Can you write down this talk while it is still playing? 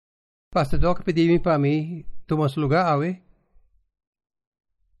Pastor Doc pedimi para mí, tomas lugar, ave.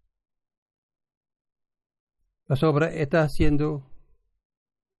 La sobra está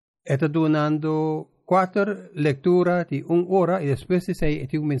donando 4 lecturas de 1 hora y después de 6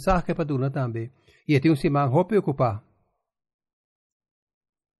 tiene un mensaje para donar también. Y tiene un semana hopi ocupado.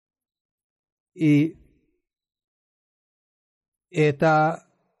 Y está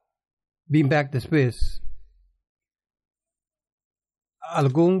bien back después.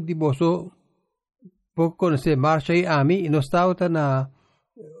 Algún de vosotros puede conocer Marcha y Ami y no está en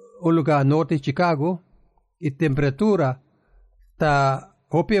un lugar norte de Chicago y temperatura está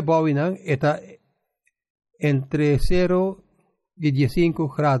hopi bowinan está entre 0 y 15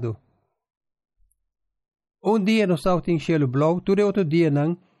 grados. Un día no está en cielo blau, todo otro día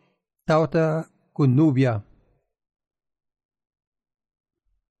está con nubia.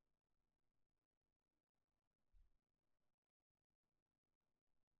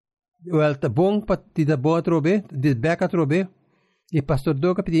 Wel, tá bom para te dar boa trobe, de beca trobe, e pastor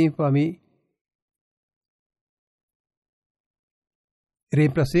Doga pediu para mim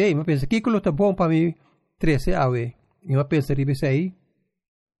reemplacer, e eu penso, que tá bom para mim 13 awe, e eu penso, ribes aí,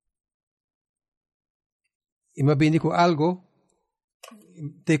 e eu bem com algo,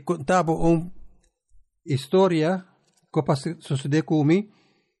 te contava história que sucedeu comigo,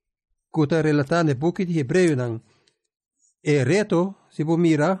 que está relatando no book de Hebreu, e reto, se você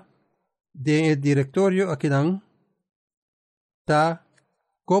mira, de directorio aqui não tá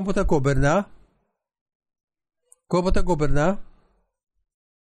como tá governar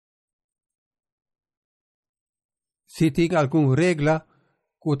se tem alguma regra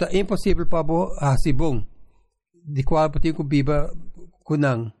que tá impossível para bo assim bom de qual tem que biba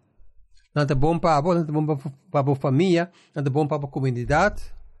kunang não tá bom para bo não tá bom para bo família não tá bom para bo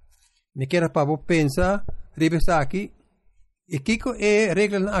comunidade me quer para bo pensar revisa aqui e kiko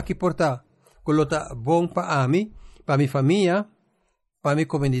regra na aqui portar colota bom para mim, para minha família, para minha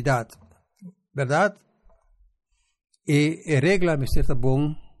comunidade, verdade? E regra me será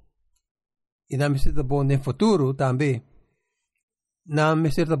bom e não me será bom no futuro também. Não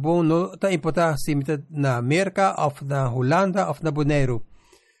me será bom não tá importar se me na América ou na Holanda ou na Bonaire.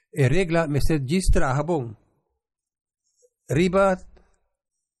 E regra me será distra bom. Riba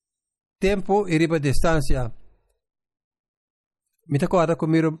tempo e riba distância. Me acorda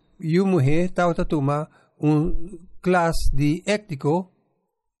comigo eu mulher estava a tomar classe de ético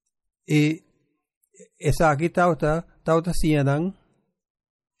e essa aqui estava assim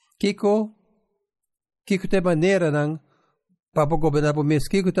Kiko tem maneira para governar o mês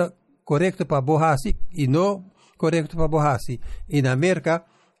Kiko está correto para borrasi e não correto para borrasi e na América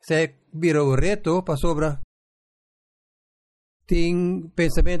se vira o reto para sobra tem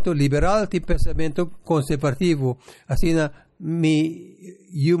pensamento liberal tem pensamento conservativo assim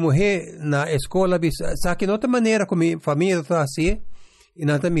eu morri na escola, sabe que outra maneira como minha família está assim, e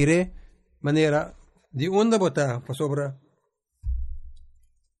não mire maneira de onde botar para sobra.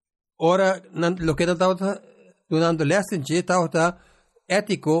 Ora, lo que estava donando lesson estava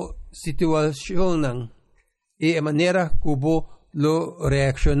ético situação e a maneira como lo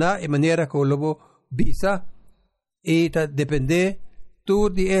reaccionar, e maneira como lo visa, e está depender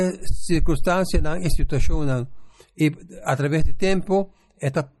tudo de circunstância e situação e através do tempo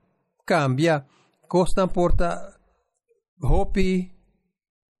esta cambia costa porta hopi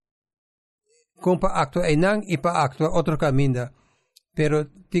compa actua enang e para actua outro caminho pero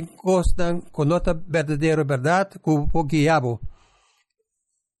tem costa com nota verdadeira verdade com o guiabo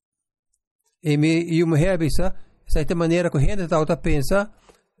e eu me revisa essa maneira que a gente está pensa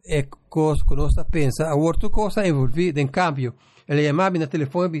é coisa que nós pensa a outra coisa envolvida em cambio ele chamava no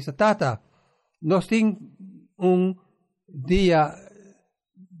telefone disse tata nós tem dia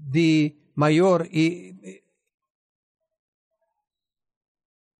de maior e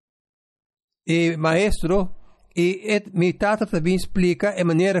maestro e mi tata também explica a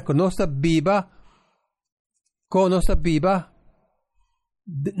maneira que nós viva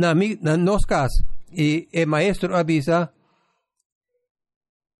na nosso caso e maestro avisa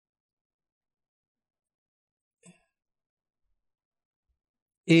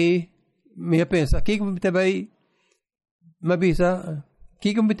e me pensa aqui que também mabisa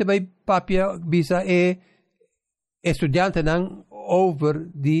kiko também papia bisa estudante nang over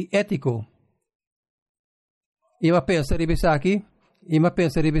de ético e pensa ribisaki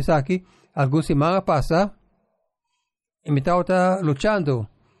alguns semana passa e me está lutando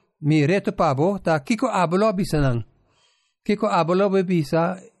mi reto pabo ta kiko abolo bisa nang kiko abolo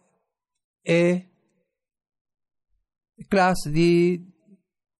bisa classe de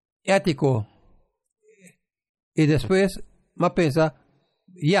ético e depois mas pensa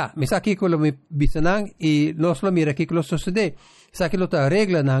ya, mi sa kiko lo mi bisanang y nos lo mira kiko lo sucede. Sa kilo ta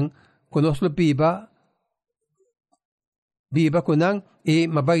regla nang kung nos lo biba ko nang y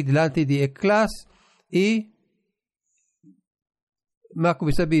mabay dilante di class y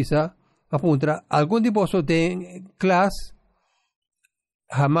makubisa-bisa apunta algún de vosotros de class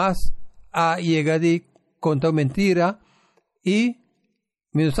jamás ha llegado de contar mentira y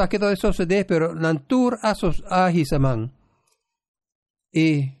me no sabe todo eso sucede pero nantur a hisaman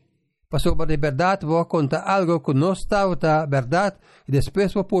y pasó por de verdad voy a contar algo que no está verdad y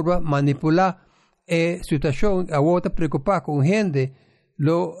después voy a manipular situación a otra preocupar con gente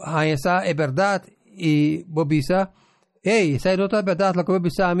lo esa es verdad y bobisa hey esa no es verdad lo que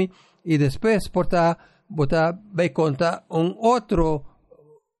bobisa a mí y después porta ve contar un otro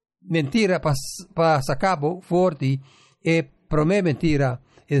mentira para sacabo fuerte e promete mentira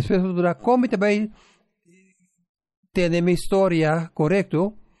y después dura como te vai tener mi historia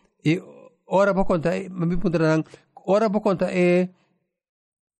correcto y ahora voy a contar me pondrán ahora voy a contar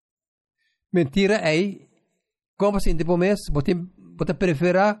mentira é como assim depois mês você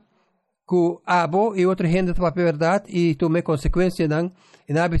prefere que abo e outra gente para a verdade e tome consequência não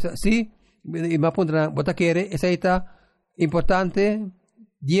e na vez sim e me pondrán você quer essa é importante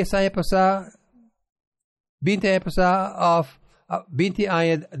 10 anos passar 20 anos passar 20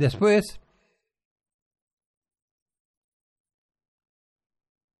 anos depois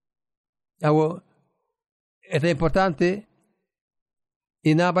é importante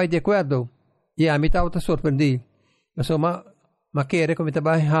e não vai de acordo e a mim estava surpreendido mas ma quer como está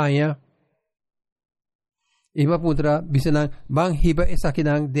bem hanha e me apunta bisa bang hiba essa aqui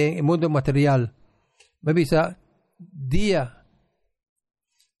de mundo material mas bisa dia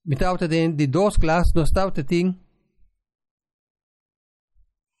me estava de 2 classes não estava tem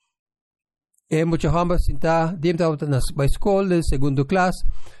é muito hamber sinta de estava na escola segundo classe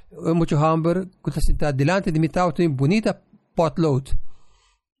muito hamber que sinta delante de me estava tem bonita potload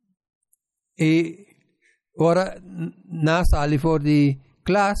e ora na sala for de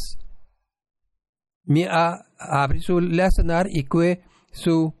classe mi apri su lessonar e que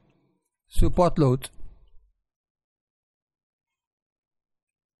su potload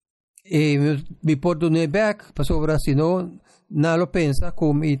e mi porto ne back pa sopra sino na lo pensa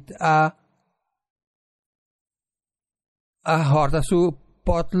come a horta su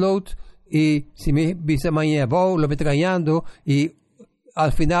potload e si mi bisa manhã bom lo mette ganhando e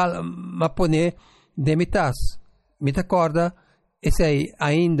al final ma pone de mitas mita corda e sei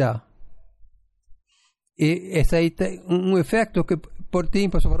ainda e sei un effetto che por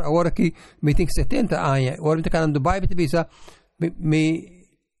tempo ora che mi tenho 70 anos ora mi sta Dubai mi bisa mi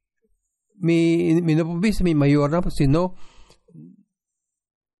no bisa mi maior no sino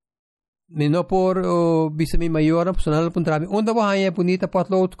mi no por bisa mi maior no personal puntrami onda bahaya bonita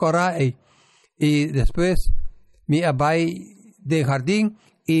potload cora e después mi abai de jardín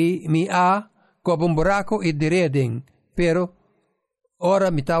y mi como un buraco y de reding pero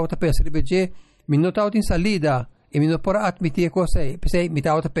ora mi estaba pensando que mi no estaba en salida y mi no por admitir cosas pensé mi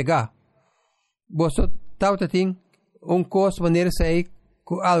estaba pegar vos estaba tin un cosa manera sei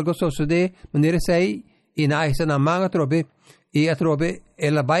algo sucede manera sei y na esa na manga trobe y a trobe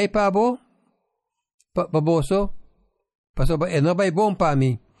ela vai para boso pasó no vai bom para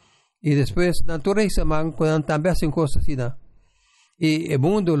mí y después naturaleza man cuando también hacen cosas así y el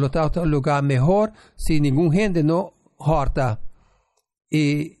mundo lo está en un lugar mejor si ningún gente no horta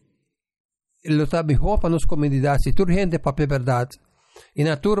y lo está mejor para nuestra comunidad si tu gente para verdad y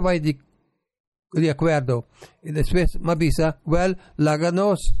natura va de acuerdo y después me avisa well laga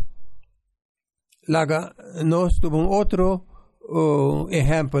nos tuvo un otro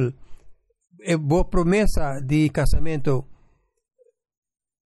ejemplo boa promesa de casamento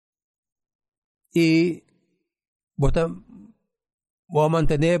y voy a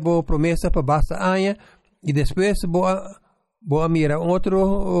mantener boa promesa para basta años y después voy a mirar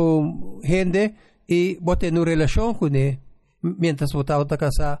otro gente y voy a tener una relación con él mientras voy a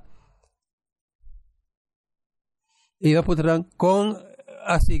casar y va a poder con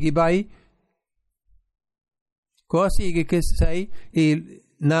así que va con así que sai y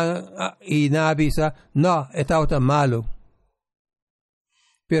na avisa no está tan malo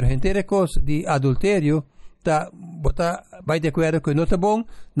pero gente de cosas de adulterio bota vai de acordo que não está bom,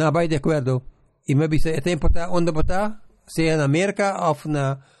 não vai de acordo. E me avisa, é importante onde botar, seja na América ou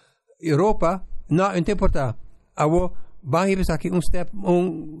na Europa, não importa. Agora, vai pensar que um step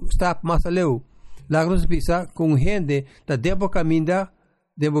mais além. Lá nos bisa com gente da debo caminhar,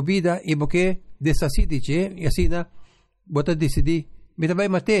 debo vida e porque desacide e assim na bota decidir, me vai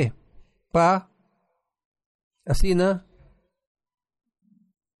matar, pa assim na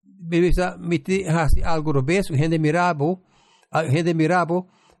bisa miti hasi algo robes, gente mirabo,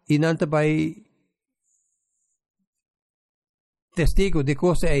 y nanta bay testigo de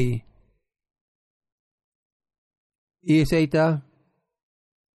cosa ahí. Y se está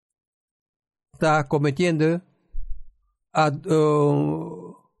cometiendo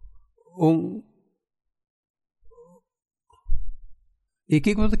y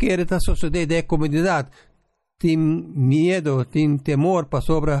qué cosa quiere esta sociedad de comunidad. Tiene miedo, tiene temor para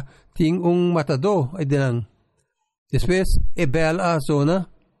sobra, tiene un matador ahí delante. Después es bella zona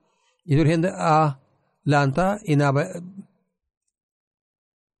y la gente a lanta y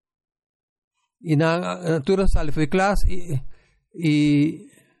na toda sale de clase y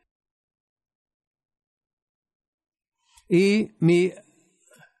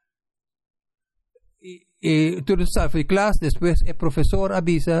toda sale de clase. Después el profesor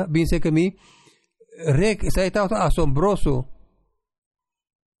avisa, dice que mi se está asombroso.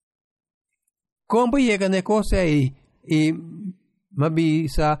 ¿Cómo llega a cosa ahí? Y me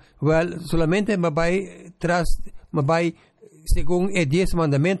avisa, solamente me voy según el 10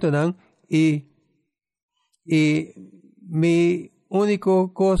 mandamientos, y mi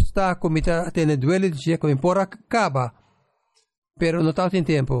único cosa comita tiene duele de que me por acaba, pero no tanto en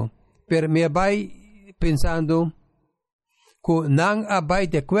tiempo. Pero me voy pensando que no voy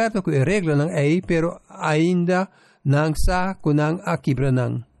de acuerdo con el regla ahí, pero ainda no sa que no aquí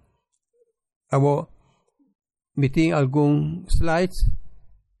brenan. Abo meting algún slides,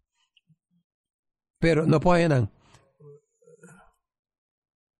 pero no pueden.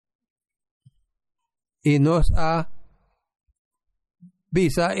 Y nos ha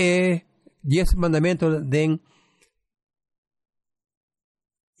visa 10 mandamientos de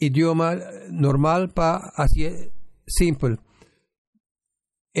idioma normal para así simple.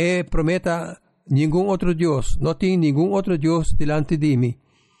 Prometa ningún otro Dios, no tiene ningún otro Dios delante de mí.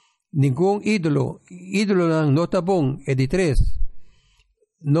 Ningún ídolo no está bon, es de 3.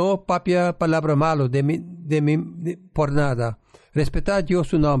 No papia palabra malo de mí por nada. Respetar a Dios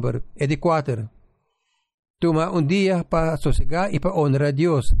su nombre, es de 4. Toma un día para sosegar y para honrar a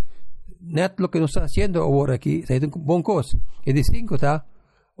Dios. Net lo que nos está haciendo ahora aquí, es un buen cosa. Es de 5, ¿tá?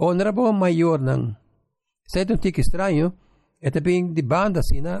 Honra a mayor, nan. Es un tic extraño, es también de banda,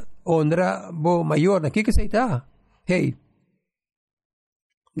 ¿sí? Honra a mayor, ¿qué que se está? Hey.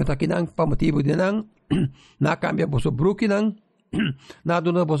 Mataki nang pa motivo de nang na cambia boso bruki nang na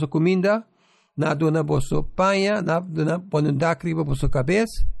dona boso comida na dona boso paña na dona ponen dacriba boso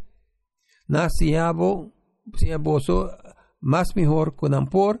cabeza na siya boso más mejor con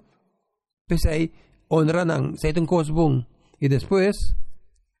ampor pesai honra nang sa itong cosbong y después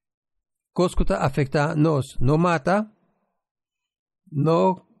coscuta afecta nos no mata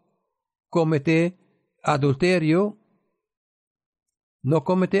no comete adulterio. No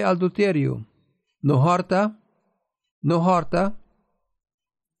comete adulterio, no harta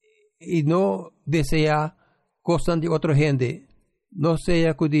y no desea cosas de otra gente, no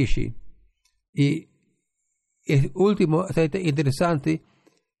sea kudishi. Y el último, es interesante,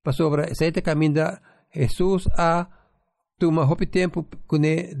 para sobre, se camina Jesús a toma hopi tiempo con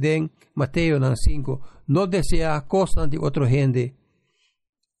den Mateo 5, no desea cosas de otra gente.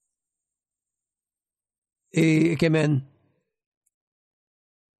 Que men.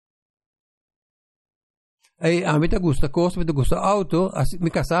 A mí te gusta cos, me te gusta auto, mi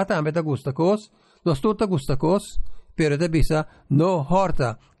casata a mí te gusta cos, nos tú te gusta cos, pero te bisa no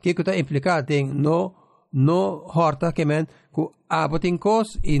horta, que está implicado en no horta que men ku abotin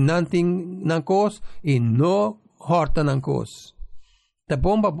cos y nanting nan cos y no horta nan cos. Te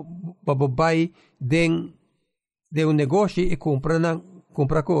bomba babai de un negocio y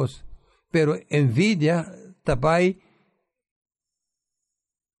compra cos, pero envidia te bai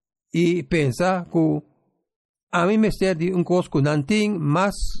y pensa que a mí me está de un cosa nanting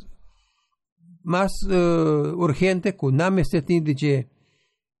más urgente que no me está de que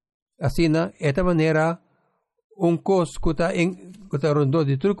así de esta manera un cosa que está rondo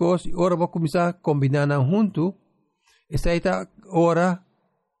de trucos y ahora va a comenzar a combinar junto esta hora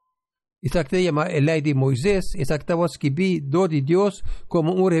exacta llama el ley de Moisés exacta was que vi do de Dios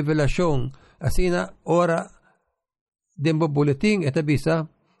como una revelación así ahora dentro del boletín esta visa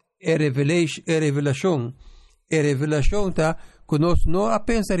revelación. La revelación está que nos no a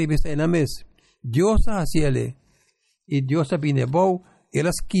pensar y en la mesa. Dios hacia él. Y Dios viene bom. Y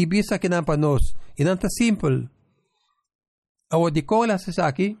las kibis aquí para nos. Y no está simple. Ahora, de con las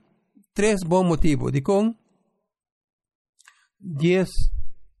aquí, 3 bons motivos. De con 10,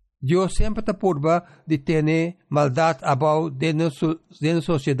 Dios siempre está purba de tener maldad abajo de la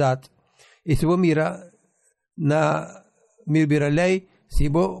sociedad. Y si vos mira la ley, se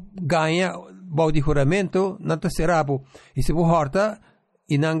você ganha bom de juramento, não te serabo. E se você horta,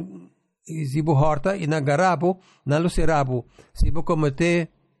 e não, se você horta, e não garabo, não lo serabo. Se você cometer,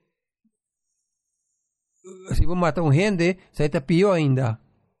 se você mata gente, sai tá pior ainda.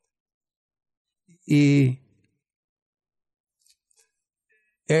 E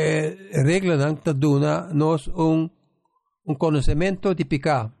regra não te dona nos conhecimento de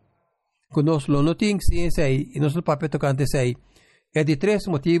picar. Que nós não temos ciência e nós não papel tocante sei. É de três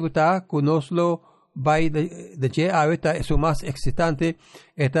motivos tá que nós vai de que a veta é o mais excitante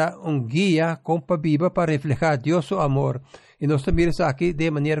é um guia com a Bíblia para reflejar Deus seu amor. E nós também aqui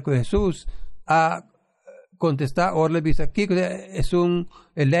de maneira que Jesus a contestar ou le dice aqui que é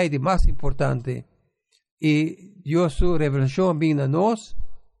a lei mais importante. E Deus sua revelação vem a nós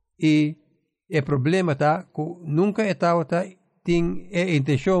e o problema tá que nunca tem a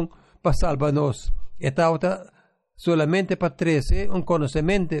intenção para salvar-nos. Está solamente para trazer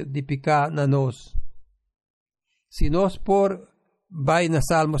conhecimento de picar na nós. Se nós vai na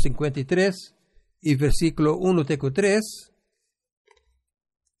Salmo 53 e versículo 1 até 3,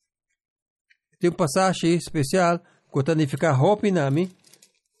 tem passagem especial que significa hope nami,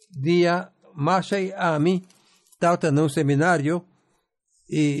 dia marchai ami, tauta no seminário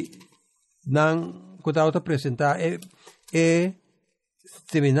e não que tauta apresentar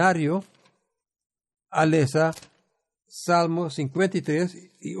seminário alesa Salmo 53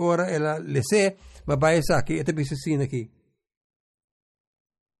 e ora ela lese mas vai essa aqui esta piscina aqui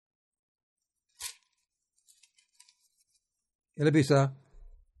ela bisa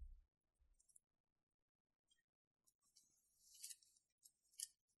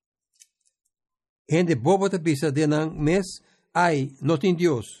gente bobo te bisa de nang mes ai not in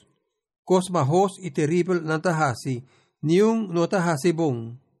Dios cosma hos e terrível nantahasi niung nota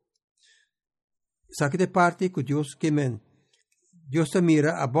hasibong. Sakit parte que Deus quemen. Deus te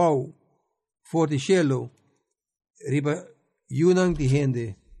mira abau for the cielo riba yunang di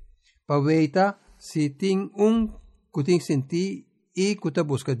gente. Paweita si ting kuting senti y kuta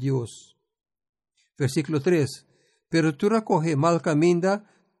busca Dios. Versículo 3. Pero tu coge mal caminda,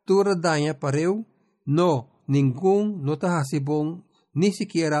 tu daña pareu, no, ningún nota hasibong, ni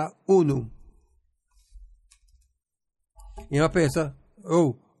siquiera uno. E uma pensa,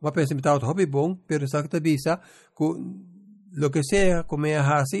 me está hobby bom, pero sabe que bisa que lo que sea como é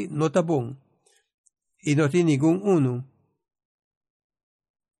assim não está bom e não tem nenhum uno.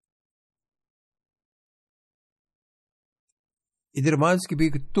 E irmãos que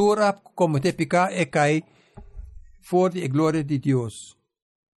vi que toda como te picar e cai for a glória de Deus.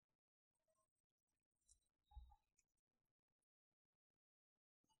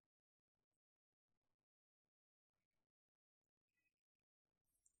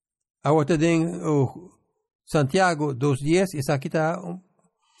 Agora tem Santiago 2:10, essa aqui está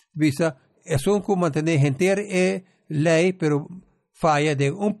visa é só que manter gente lei, pero falha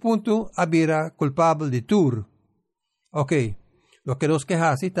de ponto abira culpável de tur. Ok, lo que nos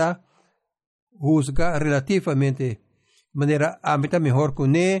queja está juzga relativamente maneira ámbita mejor que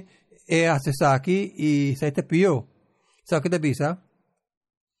ne hace aqui e se te pior. Sabe que visa?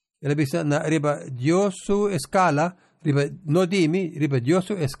 Ela visa na riba Dios su escala riba no dimi riba Dios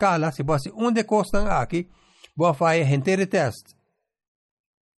su escala se pode onde costan aqui boa faia gente de test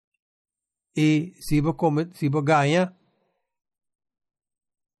e se você ganha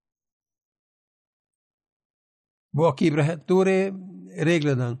boa quebra ture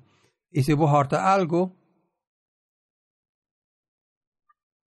regla não e se você horta algo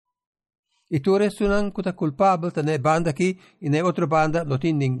e ture sunan que está culpável tá na banda aqui e na outra banda não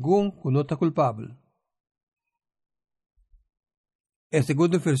tem nenhum que não está culpável. O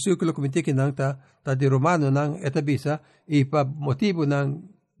segundo versículo que me que não tá de Romano não esta bisa e pa motivo não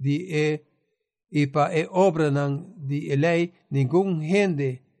de e pa obra não de lei nenhum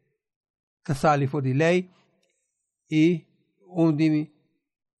gente que sale for de lei e onde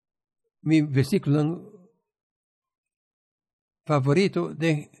mi versículo não favorito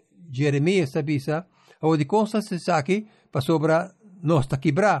de Jeremias esta bisa onde consta se aqui pa sobra nossa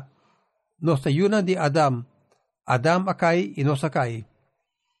quebra nossa yuna de Adam acai e nós acai.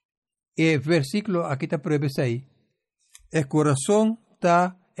 E versículo aqui está previsto aí. El coração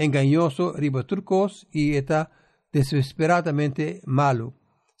está engañoso riba turcos e está desesperadamente malo.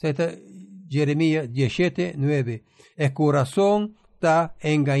 Está Jeremias 17:9. El coração está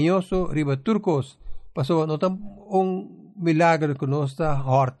engañoso riba turcos. Pasó nota milagre que nós está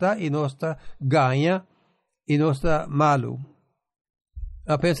horta e nós está ganha e nós está malo.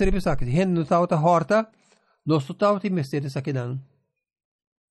 A pensar riba sa que gente não está horta nós estamos em Mercedes aqui não.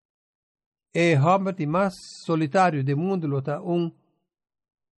 É o homem mais solitário do mundo, está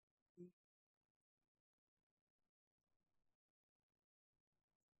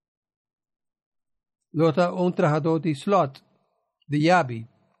Lota un trabajador de slot, de yabi.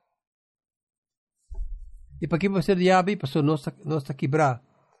 E para que você yabi, pastor, não está quebrar,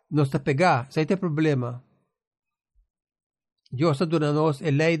 não está pegar, esse é o problema. Deus está dando nós a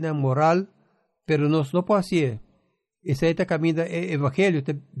lei moral, pero nós não podemos fazer. Esse é o caminho do evangelho,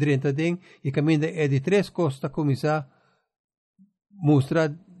 e caminho de três coisas, começar a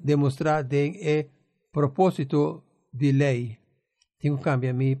demonstrar o propósito de lei. Tenho que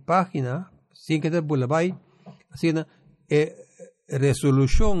cambiar minha página, sem que te bulabai, assim,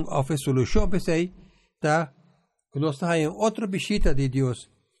 resolução, pensei, tá? Nós estamos em outra visita de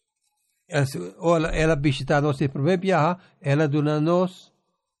Deus. Ela visita nós em primeiro viagem, ela dá-nos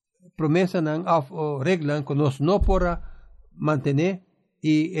promessa, regla, que nós não podemos manter,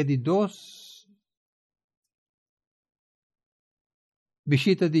 e é de dois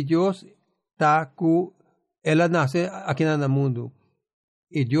visitas de Deus, tá? Que ela nasce aqui no mundo.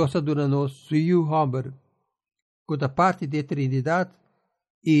 E Deus dá-nos seu Humber, que é parte da Trindade,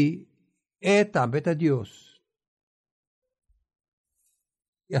 e é também a Deus.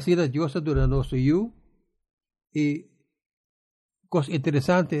 E assim Deus dá-nos seu, e coisa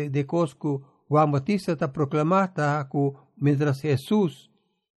interessante de coisa que Juan Batista está proclamando, que mientras Jesus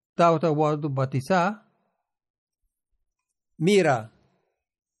estava sendo batizado, mira,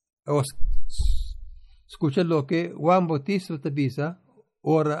 escucha lo que Juan Batista te dice,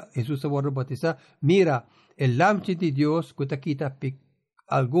 ahora Jesús se va a bautizar, mira, el lamche de Dios que te quita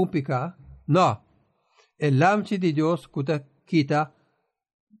algún pecado, no, el lamche de Dios que te quita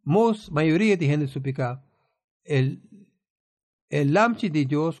mayoría de gente su pecado, el lamche de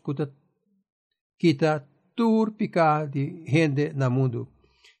Dios que te quita tu pecado de gente en el mundo.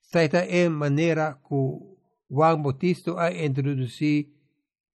 Esta es la manera que Juan Bautista ha introducido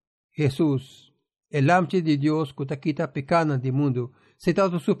Jesús, el lamche de Dios que te quita pecado del mundo. Se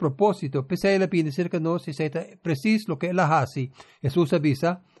trata de su propósito, pese a la pide cerca de nosotros, se trata preciso lo que él hace. Jesús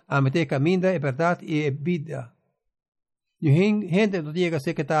avisa, a meter camino, verdad y vida. Y gente no llega a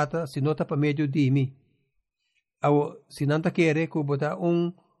ser que trata, si no está para medio de mí. Si no te quiere, que botar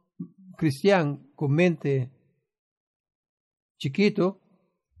un cristiano con mente chiquito,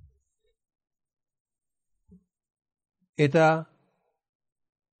 está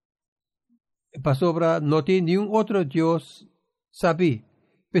para sobra, no tiene ni un otro Dios sabe.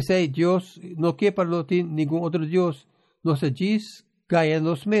 Pese a Dios no quiere para no tiene ningún otro Dios, no se dice que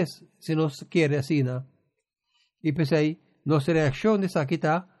los meses, si no quiere así, ¿no? Y pese a nuestra reacción de esa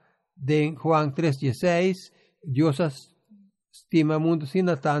quita de Juan 3:16, Dios estima el mundo sin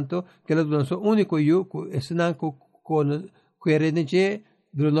tanto que lo lanzó único yo, es con quiere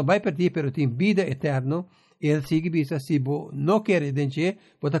no va a perder, pero tiene vida eterna. Y él sigue visa si no quiere denche,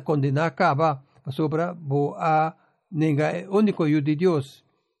 puede condenar acaba, sobra a nenga único yo de Dios.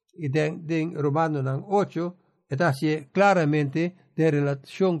 Y de Romano 8, está así claramente de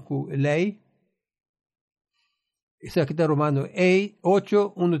relación con ley. Esa aquí está Romano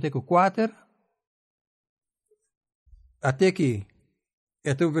 8, 1-4. Até aquí.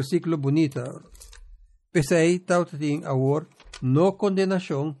 Este es un versículo bonito. Pese ahí, tauta tin ahora, no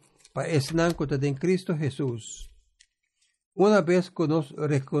condenación, para ensinar contra en Cristo Jesús. Una vez que nos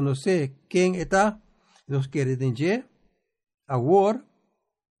reconoce quién está, nos quiere decir, ahora,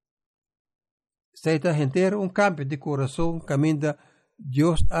 se está gente un cambio de corazón, camina,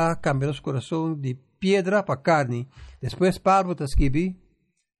 Dios ha cambiado su corazón de piedra para carne. Después Pablo te escribe,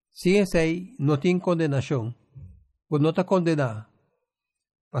 si ese no tiene condenación, pues no está condenado.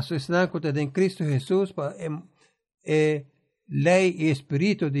 Para ensinar contra en Cristo Jesús, para ley y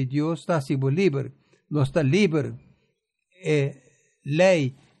espíritu de Dios está siendo libre, no está libre.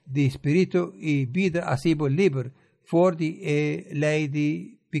 Ley de espíritu y vida ha sido libre, for de ley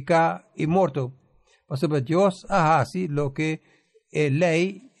de pecado y muerto. Pero Dios hace lo que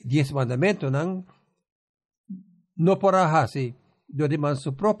ley, 10 mandamientos, no podrá hacer. Dios demanda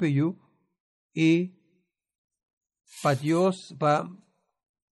su propio yo y para Dios, para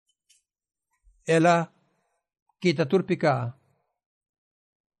ella quita tu pecado.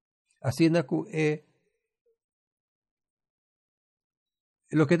 Así que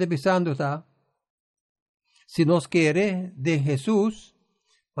lo que está pensando está, si nos quiere de Jesús,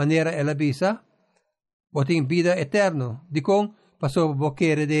 manera él avisa, vos tiene vida eterna. Digo, pasó vos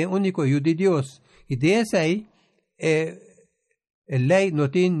quiere de único hijo de Dios. Y de ese ley no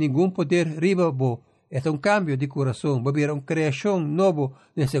tiene ningún poder arriba vos. Es un cambio de corazón. Va a haber una creación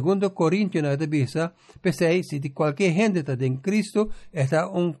nueva. En 2 Corintios nos avisa, pese si de cualquier gente está en Cristo, está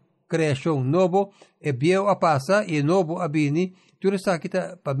una creación nueva, el viejo a pasar y el nuevo a venir. Tú estás aquí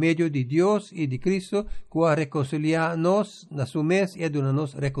para medio de Dios y de Cristo, que va a reconciliarnos en su mes y a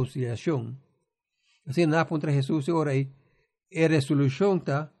darnos reconciliación. Kasi napunta Jesus oray, resolution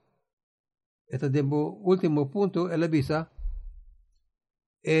ta, ito dembo ultimo punto, elabisa,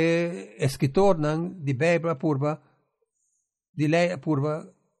 escritor ng di Biblia purba, di lei purba,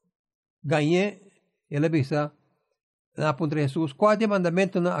 ganhe, elabisa, napunta Jesus, qual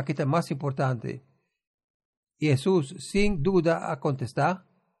mandamento na akita mas importante? Jesus, sin duda a contestar,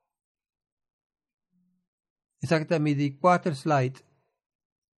 exactamente 4 slides.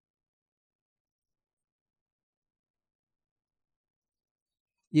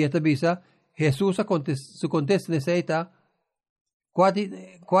 E esta bisa, Jesus su contesta nessa ita,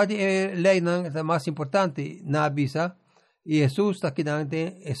 quadi é lei não é mais importante na bisa, e Jesus está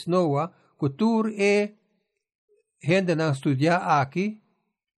kinante esnoa, cultura é gente não estudiar aqui,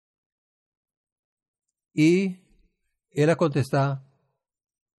 e ela contesta,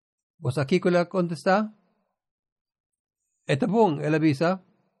 vos aqui que ela contesta, é bom, ela bisa,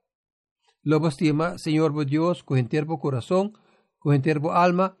 lobo estima, Senhor bo Deus, com enterbo coração, com enterbo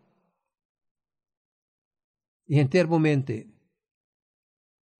alma, e enterbo mente.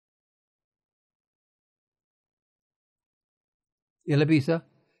 Ela bisa,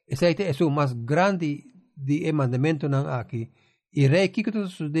 esse é o mais grande de mandamento não aqui, e rei que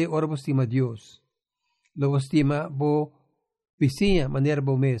tu de orbo estima Deus. Lo estima bo vizinha maneira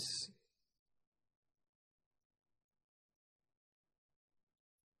bo mês.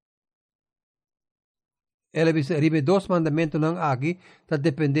 Ela bisa ribe 2 mandamentos nang aqui, ta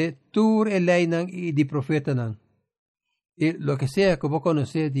depende tur e lei nang e di profeta nang. E lo que sea que vos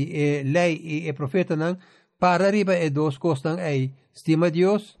conocer di lei e profeta nang, para riba e 2 cosas nang ei, estima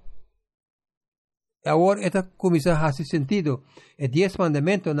Dios. Agora esta comienza a hacer sentido. E 10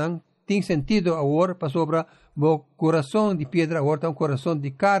 mandamentos nang tem sentido agora para sobra bo coração de pedra agora um coração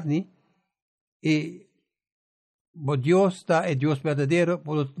de carne e bo Deus está é Deus verdadeiro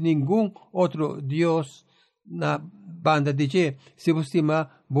por nenhum outro Deus na banda de je se você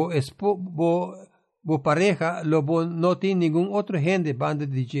bo pareja lo bo não tem nenhum outro gente banda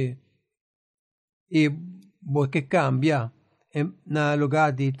de je e bo que cambia na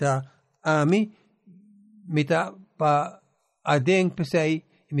lugar de ta ami mita pa adem pesai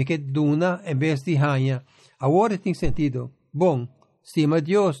me que duna em vez de hanha. Agora tem sentido. Bom, estima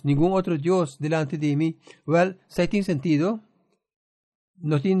Deus, nenhum outro Deus delante de mim. Well, se tem sentido,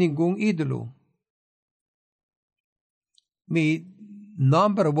 não tem nenhum ídolo. Mi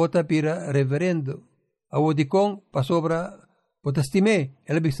nome bota para reverendo. Avodicon pa sobra potestime.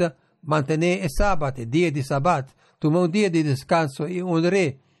 Ela bisa mantener o sábado, dia de sábado. Tomar dia de descanso e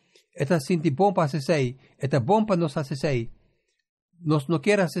honre. Eta sinti bom para se sei. Eta bom para nos se sei. Nos no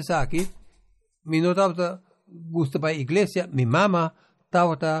quiera hacer aquí, mi no tauta gusta para iglesia, mi mamá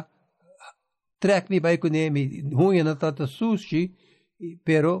tauta trek mi para con mi huya no tauta sushi,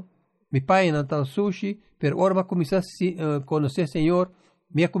 pero mi pai no tauta sushi, pero ahora comienza a conocer Señor,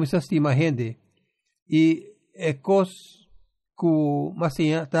 me comienza a estimar gente. Y cos que más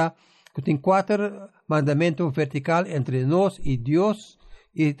allá está, que tem 4 mandamentos vertical entre nós y Dios,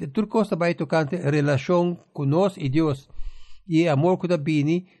 y tudo cosa vai tocante relación con nós y Dios. E amor que da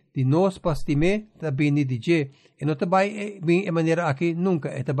bini de nós pastime da bini de je e não tabai bem de maneira aqui nunca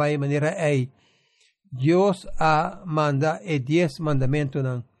é tabai maneira ei Deus a manda 10 mandamentos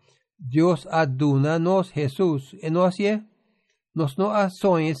não Deus a duna nos Jesus e nós não a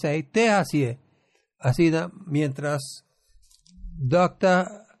sonha sei te assim mientras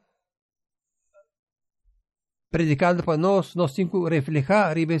docta predicando para nós cinco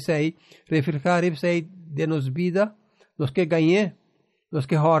reflejar ribe sei de nos vida nos que ganhe, nos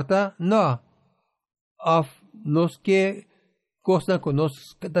que horta, não. Of nos que costa com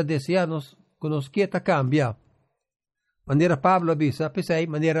nos que ta deseja, com nos que ta cambia. Maneira Pablo avisa, pesai,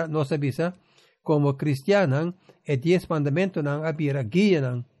 maneira nos avisa, como cristianan, e 10 mandamentos nang abira guia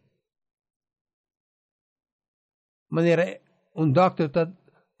nang. Maneira doctor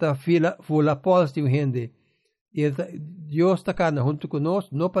ta fula pols de gente. E Deus ta cana junto com nós,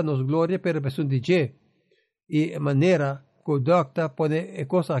 não para nos glória, pero para de je. E maneira que o doctor pode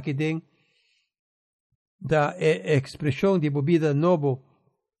coisa aqui tem da expressão de vida novo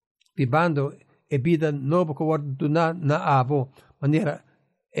vivendo e vida novo que guarda donar na abo maneira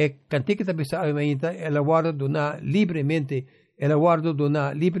cantica da bisa ainda ela guarda donar livremente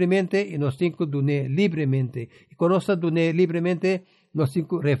e nós temos que donar livremente e quando nós donar livremente nós temos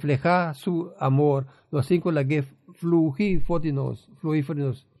que reflejar su amor nós temos que fluir fora de nós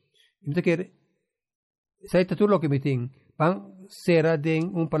então que sei tudo o que me tem pang será de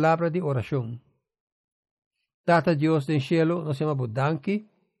uma palavra de oração Tata Dios del cielo nos llama danki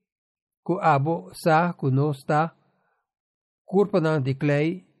ku abo sa ku nos ta kurpa nang di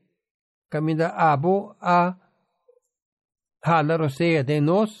clay camina abo a jalar o sea de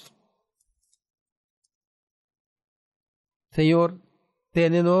nos. Señor,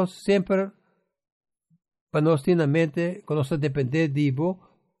 tenemos siempre para nos na mente, que nos depender dibo,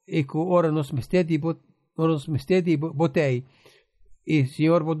 e que ora nos mistério dibo, botei. E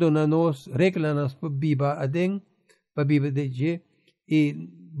Senhor, bodona nos regla nas biba adem, pa biba de je, e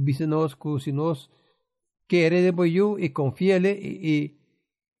bisa nos que se nos quere de boyu e confiele e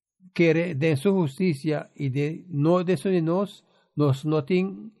quere de su justicia e de no de su de nos no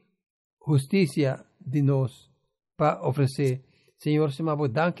tem justicia de nos para ofrecer. Senhor, se mabo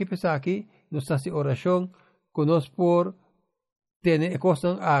danke pesaki, nos hace oración, con nos por tener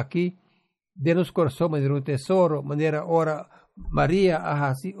cosas aquí, de nos corazón, de un tesoro, manera ora María,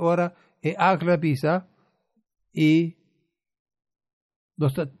 así ora, e agla bisa, y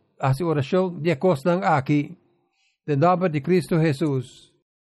nos hace oración de cosas aquí, de nombre de Cristo Jesús.